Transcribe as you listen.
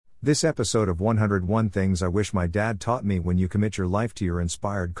This episode of 101 Things I Wish My Dad Taught Me When You Commit Your Life to Your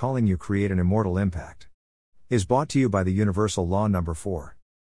Inspired Calling, You Create an Immortal Impact, is brought to you by the Universal Law Number 4.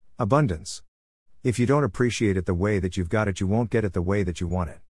 Abundance. If you don't appreciate it the way that you've got it, you won't get it the way that you want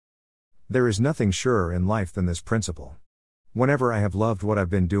it. There is nothing surer in life than this principle. Whenever I have loved what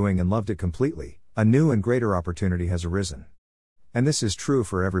I've been doing and loved it completely, a new and greater opportunity has arisen. And this is true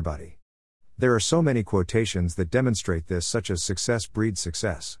for everybody. There are so many quotations that demonstrate this, such as success breeds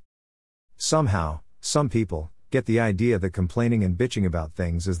success. Somehow, some people get the idea that complaining and bitching about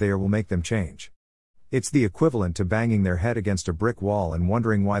things as they are will make them change. It's the equivalent to banging their head against a brick wall and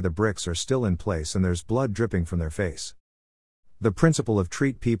wondering why the bricks are still in place and there's blood dripping from their face. The principle of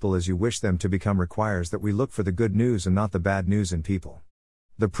treat people as you wish them to become requires that we look for the good news and not the bad news in people.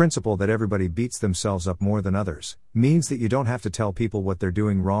 The principle that everybody beats themselves up more than others means that you don't have to tell people what they're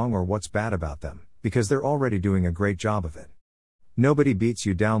doing wrong or what's bad about them, because they're already doing a great job of it. Nobody beats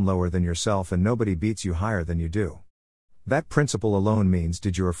you down lower than yourself, and nobody beats you higher than you do. That principle alone means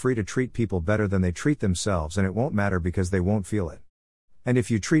that you are free to treat people better than they treat themselves, and it won't matter because they won't feel it. And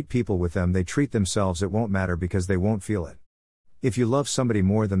if you treat people with them they treat themselves, it won't matter because they won't feel it. If you love somebody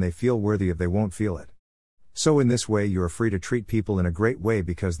more than they feel worthy of, they won't feel it. So in this way you are free to treat people in a great way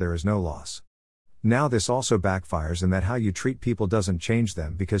because there is no loss. Now this also backfires in that how you treat people doesn't change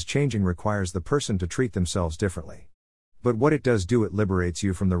them, because changing requires the person to treat themselves differently. But what it does do, it liberates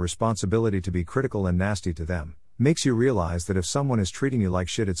you from the responsibility to be critical and nasty to them, makes you realize that if someone is treating you like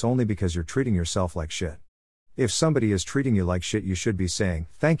shit, it's only because you're treating yourself like shit. If somebody is treating you like shit, you should be saying,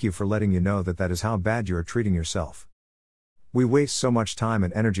 thank you for letting you know that is how bad you are treating yourself. We waste so much time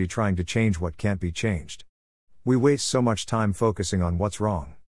and energy trying to change what can't be changed. We waste so much time focusing on what's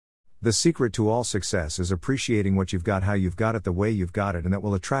wrong. The secret to all success is appreciating what you've got, how you've got it, the way you've got it, and that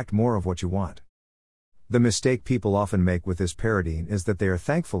will attract more of what you want. The mistake people often make with this paradigm is that they are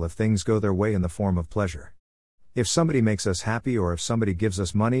thankful if things go their way in the form of pleasure. If somebody makes us happy, or if somebody gives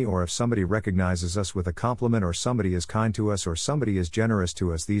us money, or if somebody recognizes us with a compliment, or somebody is kind to us, or somebody is generous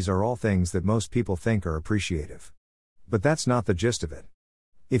to us, these are all things that most people think are appreciative. But that's not the gist of it.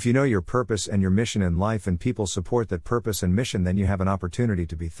 If you know your purpose and your mission in life and people support that purpose and mission, then you have an opportunity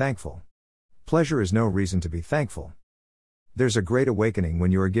to be thankful. Pleasure is no reason to be thankful. There's a great awakening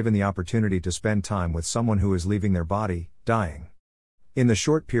when you are given the opportunity to spend time with someone who is leaving their body, dying. In the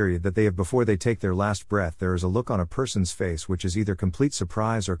short period that they have before they take their last breath, there is a look on a person's face which is either complete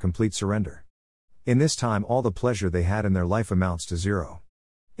surprise or complete surrender. In this time all the pleasure they had in their life amounts to zero.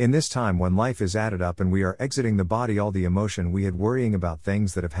 In this time when life is added up and we are exiting the body, all the emotion we had worrying about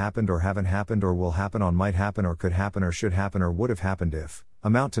things that have happened or haven't happened or will happen or might happen or could happen or should happen or would have happened if,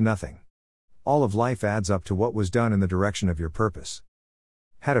 amount to nothing. All of life adds up to what was done in the direction of your purpose.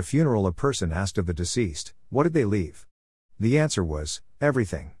 At a funeral, a person asked of the deceased, what did they leave? The answer was,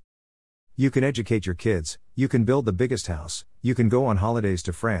 everything. You can educate your kids, you can build the biggest house, you can go on holidays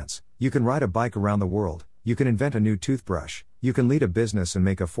to France, you can ride a bike around the world, you can invent a new toothbrush, you can lead a business and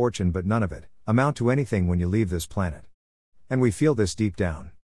make a fortune, but none of it amount to anything when you leave this planet. And we feel this deep down.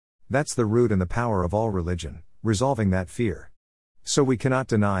 That's the root and the power of all religion, resolving that fear. So we cannot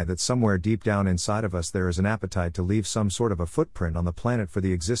deny that somewhere deep down inside of us there is an appetite to leave some sort of a footprint on the planet for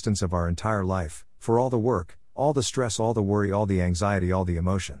the existence of our entire life, for all the work, all the stress, all the worry, all the anxiety, all the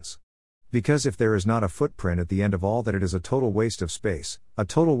emotions. Because if there is not a footprint at the end of all that, it is a total waste of space, a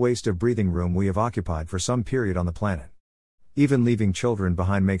total waste of breathing room we have occupied for some period on the planet. Even leaving children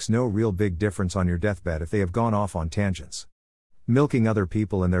behind makes no real big difference on your deathbed if they have gone off on tangents. Milking other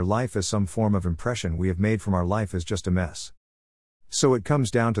people and their life as some form of impression we have made from our life is just a mess. So it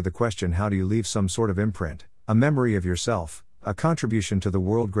comes down to the question, how do you leave some sort of imprint, a memory of yourself, a contribution to the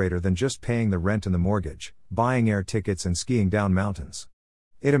world greater than just paying the rent and the mortgage, buying air tickets and skiing down mountains?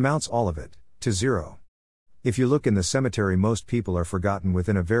 It amounts, all of it, to zero. If you look in the cemetery, most people are forgotten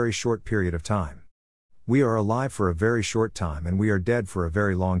within a very short period of time. We are alive for a very short time and we are dead for a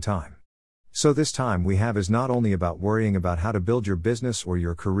very long time. So this time we have is not only about worrying about how to build your business or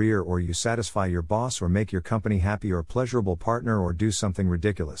your career, or you satisfy your boss or make your company happy or pleasurable partner or do something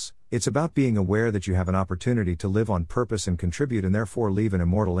ridiculous. It's about being aware that you have an opportunity to live on purpose and contribute and therefore leave an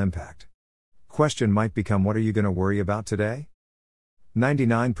immortal impact. Question might become, what are you going to worry about today?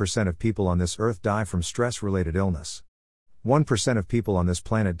 99% of people on this earth die from stress-related illness. 1% of people on this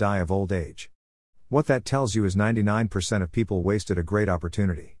planet die of old age. What that tells you is 99% of people wasted a great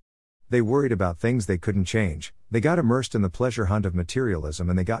opportunity. They worried about things they couldn't change, they got immersed in the pleasure hunt of materialism,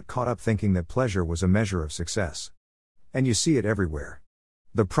 and they got caught up thinking that pleasure was a measure of success. And you see it everywhere.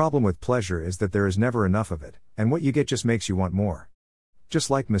 The problem with pleasure is that there is never enough of it, and what you get just makes you want more. Just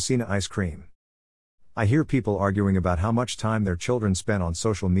like Messina ice cream. I hear people arguing about how much time their children spend on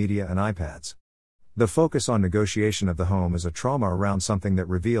social media and iPads. The focus on negotiation of the home is a trauma around something that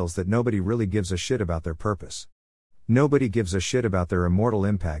reveals that nobody really gives a shit about their purpose. Nobody gives a shit about their immortal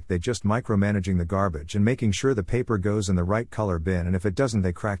impact, they just micromanaging the garbage and making sure the paper goes in the right color bin, and if it doesn't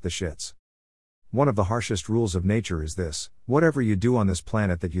they crack the shits. One of the harshest rules of nature is this: whatever you do on this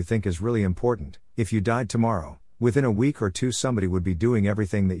planet that you think is really important, if you died tomorrow, within a week or two somebody would be doing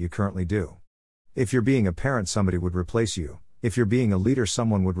everything that you currently do. If you're being a parent, somebody would replace you. If you're being a leader,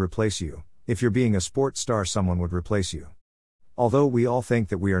 someone would replace you. If you're being a sports star, someone would replace you. Although we all think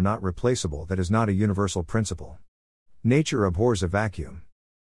that we are not replaceable, that is not a universal principle. Nature abhors a vacuum.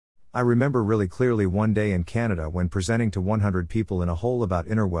 I remember really clearly one day in Canada when presenting to 100 people in a hole about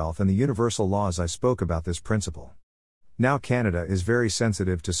inner wealth and the universal laws, I spoke about this principle. Now Canada is very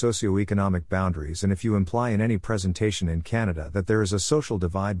sensitive to socioeconomic boundaries, and if you imply in any presentation in Canada that there is a social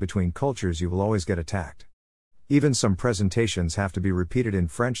divide between cultures, you will always get attacked. Even some presentations have to be repeated in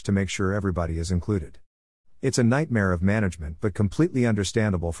French to make sure everybody is included. It's a nightmare of management, but completely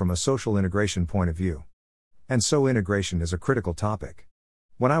understandable from a social integration point of view. And so integration is a critical topic.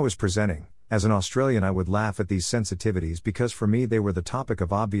 When I was presenting, as an Australian, I would laugh at these sensitivities because for me they were the topic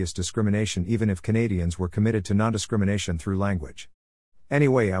of obvious discrimination, even if Canadians were committed to non-discrimination through language.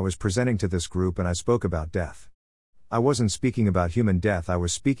 Anyway, I was presenting to this group and I spoke about death. I wasn't speaking about human death, I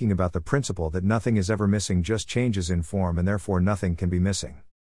was speaking about the principle that nothing is ever missing, just changes in form, and therefore nothing can be missing.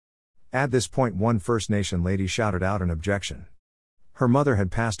 At this point, one First Nation lady shouted out an objection. Her mother had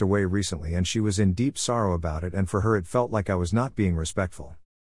passed away recently and she was in deep sorrow about it, and for her it felt like I was not being respectful.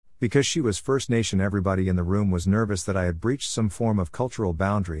 Because she was First Nation, everybody in the room was nervous that I had breached some form of cultural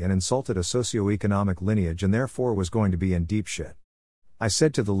boundary and insulted a socio-economic lineage, and therefore was going to be in deep shit. I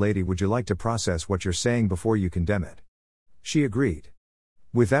said to the lady, "Would you like to process what you're saying before you condemn it?" She agreed.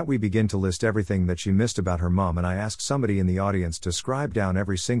 With that, we begin to list everything that she missed about her mum, and I asked somebody in the audience to scribe down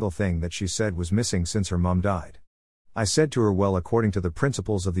every single thing that she said was missing since her mum died. I said to her, well, according to the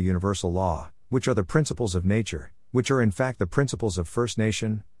principles of the universal law, which are the principles of nature, which are in fact the principles of First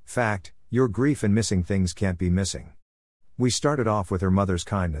Nation, fact, your grief and missing things can't be missing. We started off with her mother's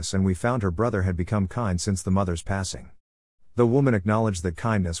kindness, and we found her brother had become kind since the mother's passing. The woman acknowledged that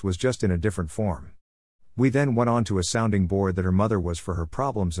kindness was just in a different form. We then went on to a sounding board that her mother was for her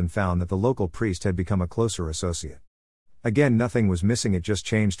problems, and found that the local priest had become a closer associate. Again, nothing was missing, it just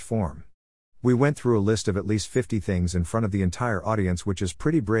changed form. We went through a list of at least 50 things in front of the entire audience, which is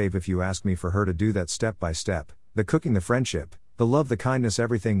pretty brave if you ask me, for her to do that step by step. The cooking, the friendship, the love, the kindness,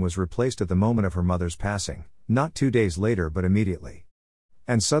 everything was replaced at the moment of her mother's passing, not 2 days later but immediately.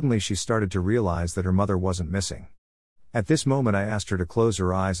 And suddenly she started to realize that her mother wasn't missing. At this moment I asked her to close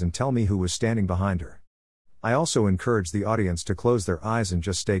her eyes and tell me who was standing behind her. I also encouraged the audience to close their eyes and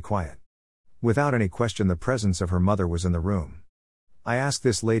just stay quiet. Without any question, the presence of her mother was in the room. I asked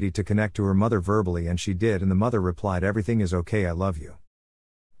this lady to connect to her mother verbally, and she did, and the mother replied, "Everything is okay, I love you."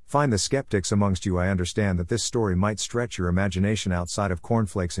 Find the skeptics amongst you, I understand that this story might stretch your imagination outside of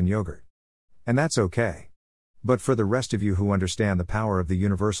cornflakes and yogurt. And that's okay. But for the rest of you who understand the power of the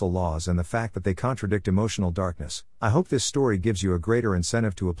universal laws and the fact that they contradict emotional darkness, I hope this story gives you a greater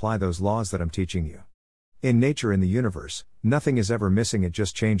incentive to apply those laws that I'm teaching you. In nature, in the universe, nothing is ever missing, it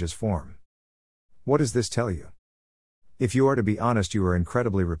just changes form. What does this tell you? If you are to be honest, you are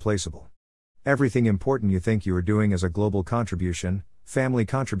incredibly replaceable. Everything important you think you are doing as a global contribution, family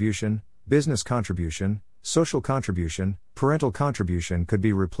contribution, business contribution, social contribution, parental contribution could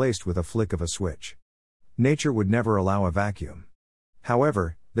be replaced with a flick of a switch. Nature would never allow a vacuum.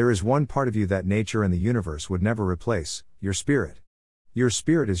 However, there is one part of you that nature and the universe would never replace: your spirit. Your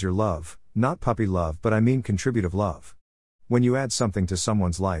spirit is your love, not puppy love, but I mean contributive love. When you add something to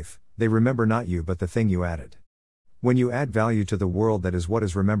someone's life, they remember not you but the thing you added. When you add value to the world, that is what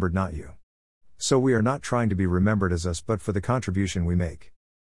is remembered, not you. So we are not trying to be remembered as us, but for the contribution we make.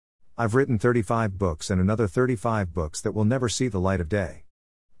 I've written 35 books and another 35 books that will never see the light of day.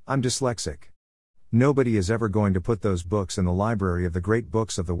 I'm dyslexic. Nobody is ever going to put those books in the library of the great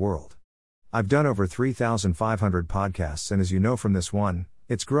books of the world. I've done over 3,500 podcasts, and as you know from this one,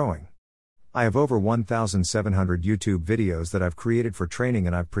 it's growing. I have over 1,700 YouTube videos that I've created for training,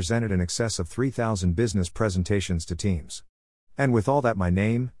 and I've presented in excess of 3,000 business presentations to teams. And with all that, my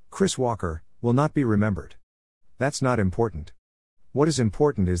name, Chris Walker, will not be remembered. That's not important. What is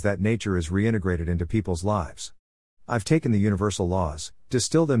important is that nature is reintegrated into people's lives. I've taken the universal laws,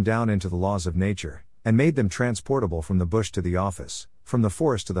 distilled them down into the laws of nature, and made them transportable from the bush to the office, from the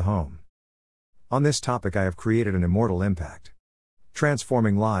forest to the home. On this topic I have created an immortal impact.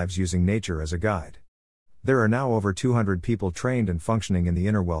 Transforming lives using nature as a guide. There are now over 200 people trained and functioning in the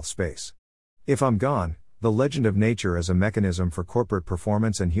inner wealth space. If I'm gone, the legend of nature as a mechanism for corporate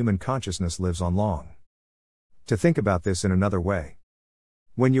performance and human consciousness lives on long. To think about this in another way.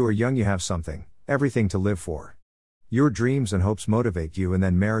 When you are young, you have something, everything to live for. Your dreams and hopes motivate you, and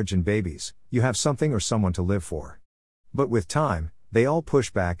then marriage and babies, you have something or someone to live for. But with time, they all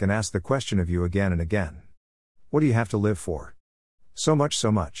push back and ask the question of you again and again. What do you have to live for? So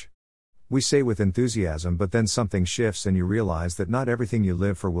much. We say with enthusiasm, but then something shifts and you realize that not everything you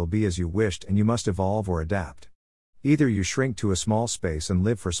live for will be as you wished, and you must evolve or adapt. Either you shrink to a small space and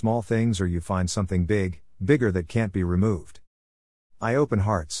live for small things, or you find something bigger that can't be removed. I open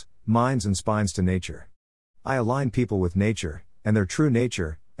hearts, minds and spines to nature. I align people with nature, and their true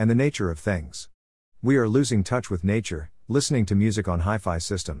nature, and the nature of things. We are losing touch with nature, listening to music on hi-fi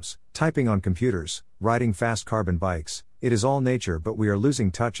systems, typing on computers, riding fast carbon bikes. It is all nature, but we are losing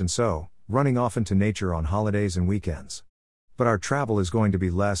touch, and so, running off into nature on holidays and weekends. But our travel is going to be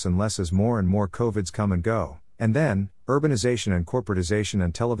less and less as more and more COVIDs come and go, and then, urbanization and corporatization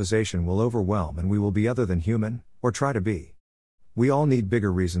and televisation will overwhelm, and we will be other than human, or try to be. We all need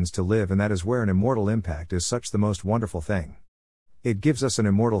bigger reasons to live, and that is where an immortal impact is such the most wonderful thing. It gives us an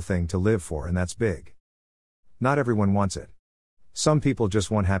immortal thing to live for, and that's big. Not everyone wants it. Some people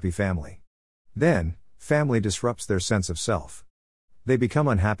just want happy family. Then, family disrupts their sense of self. They become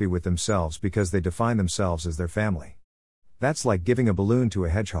unhappy with themselves because they define themselves as their family. That's like giving a balloon to a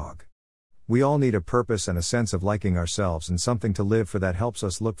hedgehog. We all need a purpose and a sense of liking ourselves, and something to live for that helps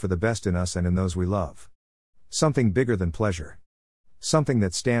us look for the best in us and in those we love. Something bigger than pleasure. Something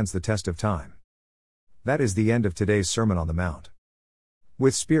that stands the test of time. That is the end of today's Sermon on the Mount.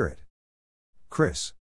 With Spirit. Chris.